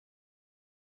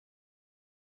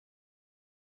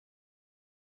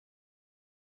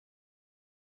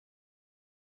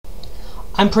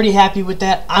I'm pretty happy with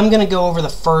that. I'm going to go over the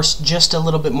first just a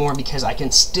little bit more because I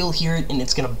can still hear it and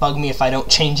it's going to bug me if I don't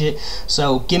change it.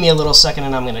 So give me a little second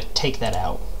and I'm going to take that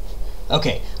out.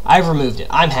 Okay, I've removed it.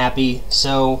 I'm happy,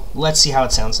 so let's see how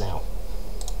it sounds now.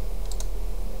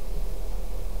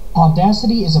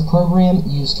 Audacity is a program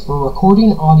used for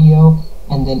recording audio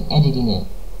and then editing it.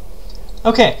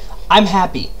 Okay, I'm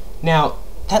happy. Now,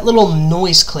 that little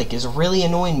noise click is really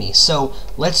annoying me, so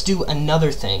let's do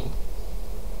another thing.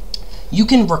 You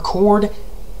can record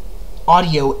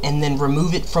audio and then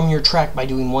remove it from your track by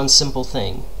doing one simple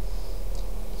thing.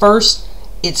 First,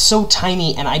 it's so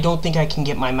tiny and I don't think I can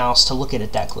get my mouse to look at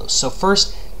it that close. So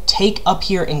first, take up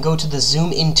here and go to the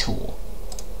zoom in tool.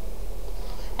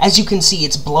 As you can see,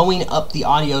 it's blowing up the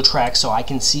audio track so I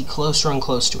can see closer and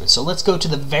closer to it. So let's go to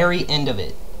the very end of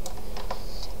it.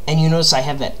 And you notice I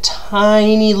have that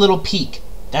tiny little peak.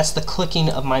 That's the clicking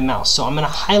of my mouse. So I'm going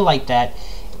to highlight that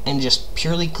and just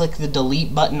purely click the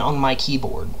delete button on my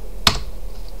keyboard.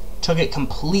 Took it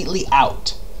completely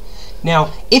out.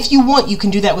 Now, if you want, you can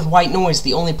do that with white noise.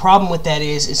 The only problem with that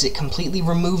is it completely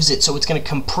removes it, so it's going to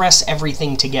compress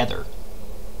everything together.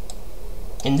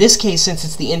 In this case, since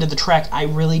it's the end of the track, I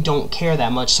really don't care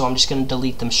that much, so I'm just going to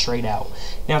delete them straight out.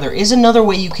 Now, there is another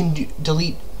way you can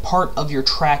delete part of your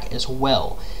track as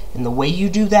well. And the way you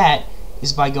do that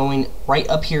is by going right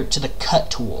up here to the cut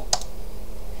tool.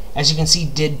 As you can see,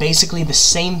 did basically the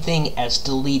same thing as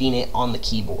deleting it on the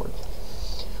keyboard.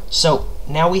 So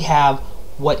now we have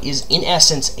what is in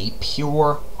essence a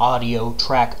pure audio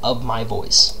track of my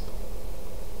voice.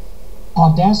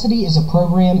 Audacity is a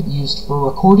program used for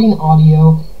recording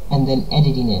audio and then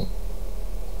editing it.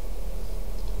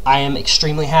 I am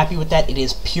extremely happy with that. It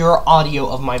is pure audio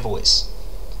of my voice.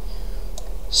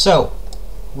 So,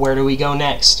 where do we go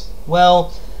next?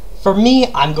 Well, for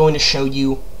me, I'm going to show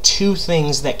you two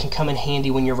things that can come in handy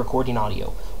when you're recording audio.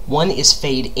 One is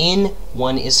fade in,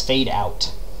 one is fade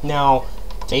out. Now,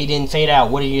 fade in, fade out,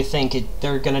 what do you think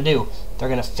they're going to do? They're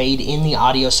going to fade in the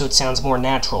audio so it sounds more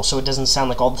natural, so it doesn't sound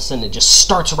like all of a sudden it just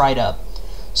starts right up.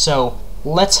 So,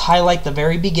 let's highlight the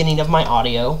very beginning of my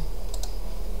audio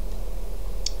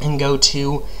and go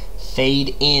to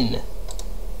fade in.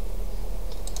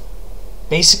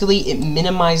 Basically, it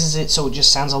minimizes it so it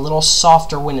just sounds a little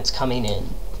softer when it's coming in.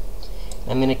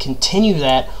 I'm going to continue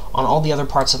that on all the other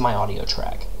parts of my audio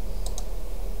track.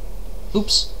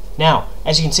 Oops. Now,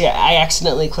 as you can see, I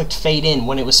accidentally clicked fade in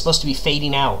when it was supposed to be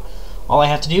fading out. All I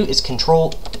have to do is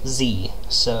Control Z.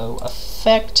 So,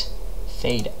 effect,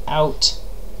 fade out,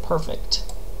 perfect.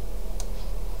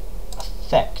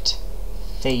 Effect,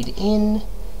 fade in,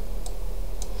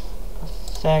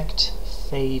 effect,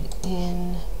 fade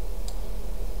in,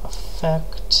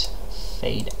 effect,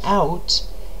 fade out,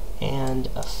 and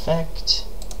effect,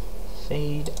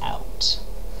 fade out.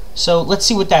 So let's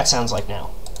see what that sounds like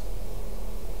now.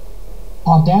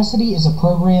 Audacity is a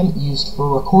program used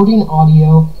for recording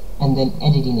audio and then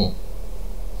editing it.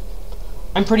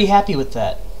 I'm pretty happy with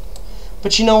that.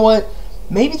 But you know what?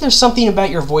 Maybe there's something about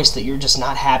your voice that you're just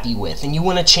not happy with and you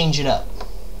want to change it up.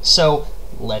 So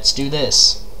let's do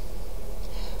this.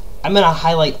 I'm going to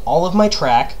highlight all of my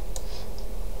track.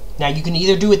 Now you can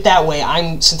either do it that way,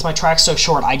 since my track's so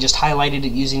short, I just highlighted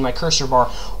it using my cursor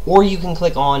bar, or you can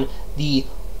click on the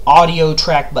audio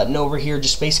track button over here,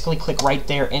 just basically click right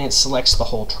there and it selects the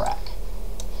whole track.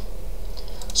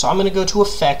 So I'm going to go to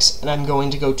effects and I'm going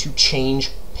to go to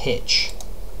change pitch.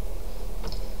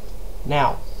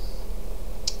 Now,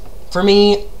 for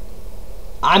me,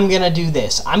 I'm going to do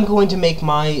this. I'm going to make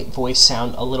my voice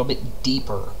sound a little bit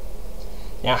deeper.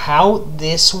 Now how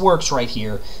this works right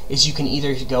here is you can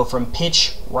either go from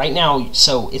pitch right now,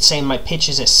 so it's saying my pitch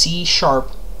is a C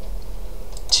sharp,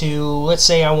 to, let's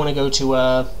say I want to go to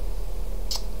a,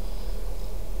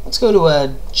 let's go to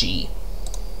a G.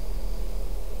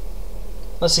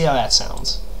 Let's see how that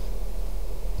sounds.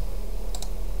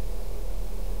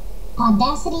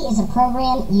 Audacity is a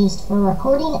program used for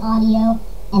recording audio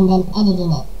and then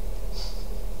editing it.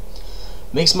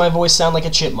 Makes my voice sound like a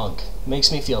chipmunk.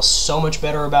 Makes me feel so much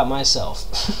better about myself.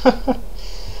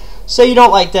 Say you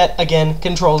don't like that, again,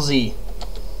 Control Z.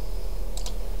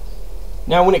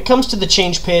 Now when it comes to the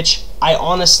change pitch, I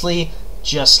honestly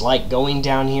just like going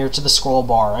down here to the scroll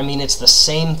bar. I mean, it's the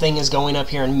same thing as going up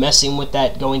here and messing with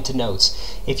that going to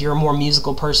notes. If you're a more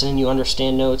musical person and you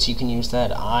understand notes, you can use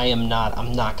that. I'm not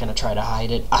going to try to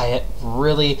hide it.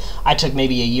 I took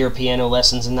maybe a year piano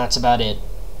lessons and that's about it.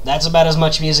 That's about as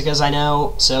much music as I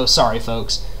know, so sorry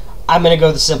folks. I'm going to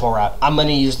go the simple route. I'm going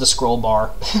to use the scroll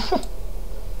bar.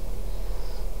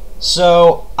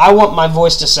 So, I want my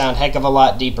voice to sound heck of a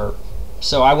lot deeper.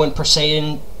 So I went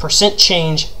percent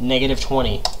change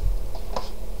 -20.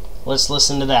 Let's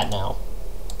listen to that now.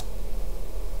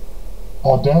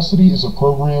 Audacity is a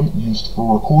program used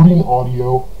for recording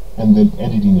audio and then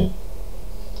editing it.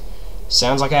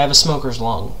 Sounds like I have a smoker's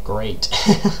lung. Great.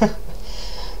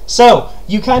 So,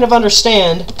 you kind of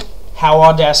understand how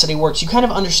Audacity works. You kind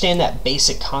of understand that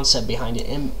basic concept behind it.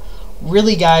 And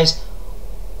really, guys,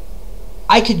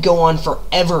 I could go on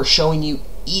forever showing you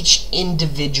each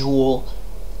individual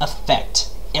effect.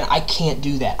 And I can't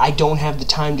do that. I don't have the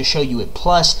time to show you it.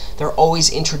 Plus, they're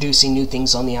always introducing new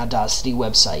things on the Audacity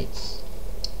website.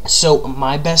 So,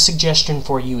 my best suggestion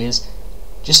for you is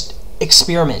just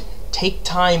experiment. Take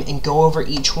time and go over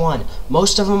each one.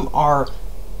 Most of them are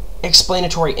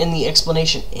explanatory in the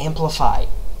explanation. Amplify,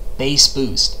 bass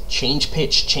boost, change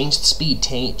pitch, change the speed,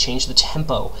 change the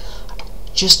tempo.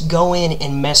 Just go in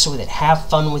and mess with it. Have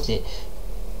fun with it.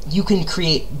 You can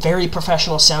create very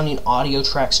professional sounding audio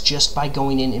tracks just by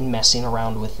going in and messing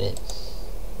around with it.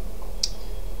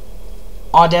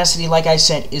 Audacity, like I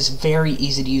said, is very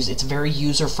easy to use. It's very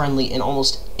user-friendly and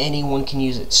almost anyone can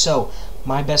use it. So,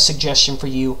 my best suggestion for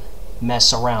you,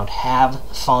 mess around. Have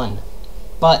fun.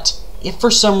 But if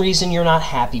for some reason you're not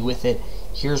happy with it,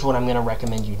 here's what I'm going to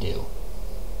recommend you do.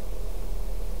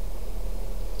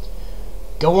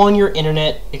 Go on your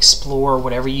internet, explore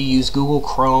whatever you use, Google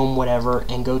Chrome, whatever,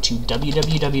 and go to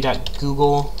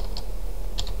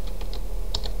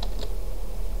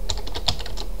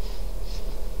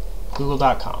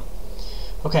www.google.com.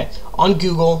 Okay, on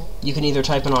Google, you can either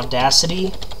type in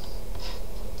Audacity,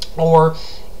 or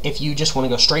if you just want to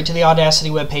go straight to the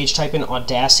Audacity webpage, type in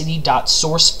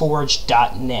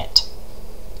audacity.sourceforge.net.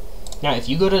 Now, if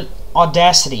you go to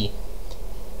Audacity,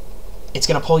 it's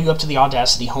going to pull you up to the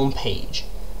Audacity homepage.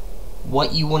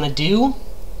 What you want to do,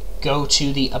 go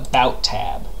to the About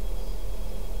tab.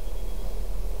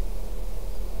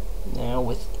 Now,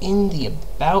 within the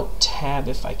About tab,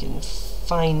 if I can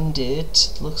find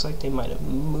it, looks like they might have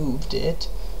moved it.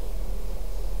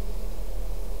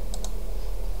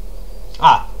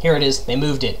 Ah, here it is. They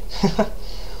moved it.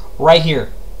 Right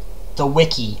here. The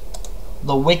wiki.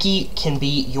 The wiki can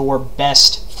be your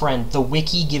best friend. The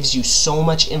wiki gives you so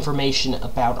much information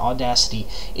about Audacity.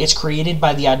 It's created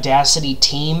by the Audacity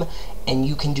team, and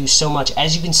you can do so much.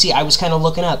 As you can see, I was kind of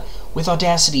looking up. With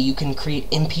Audacity, you can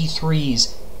create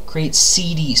MP3s, create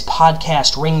CDs,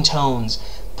 podcast ringtones,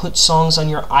 put songs on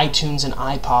your iTunes and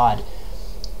iPod.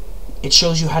 It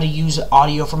shows you how to use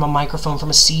audio from a microphone,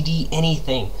 from a CD,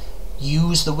 anything.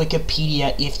 Use the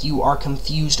Wikipedia if you are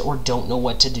confused or don't know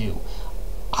what to do.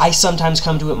 I sometimes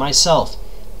come to it myself.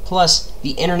 Plus,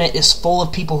 the internet is full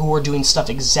of people who are doing stuff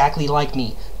exactly like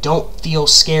me. Don't feel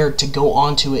scared to go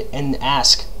onto it and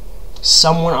ask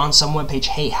someone on some webpage,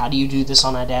 hey, how do you do this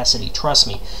on Audacity? Trust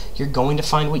me, you're going to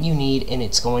find what you need and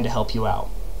it's going to help you out.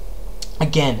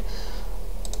 Again,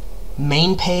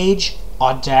 main page,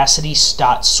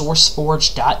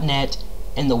 audacity.sourceforge.net,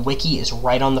 and the wiki is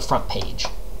right on the front page.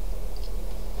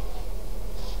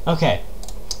 Okay,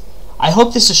 I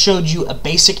hope this has showed you a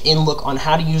basic in-look on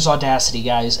how to use Audacity,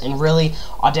 guys, and really,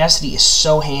 Audacity is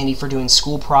so handy for doing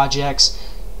school projects,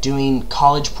 doing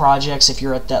college projects if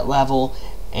you're at that level,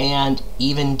 and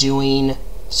even doing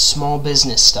small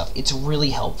business stuff. It's really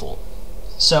helpful.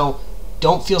 So,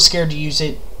 don't feel scared to use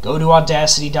it. Go to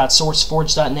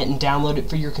audacity.sourceforge.net and download it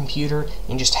for your computer,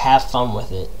 and just have fun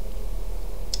with it.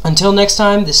 Until next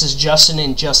time, this is Justin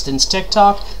and Justin's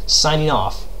TikTok, signing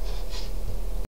off.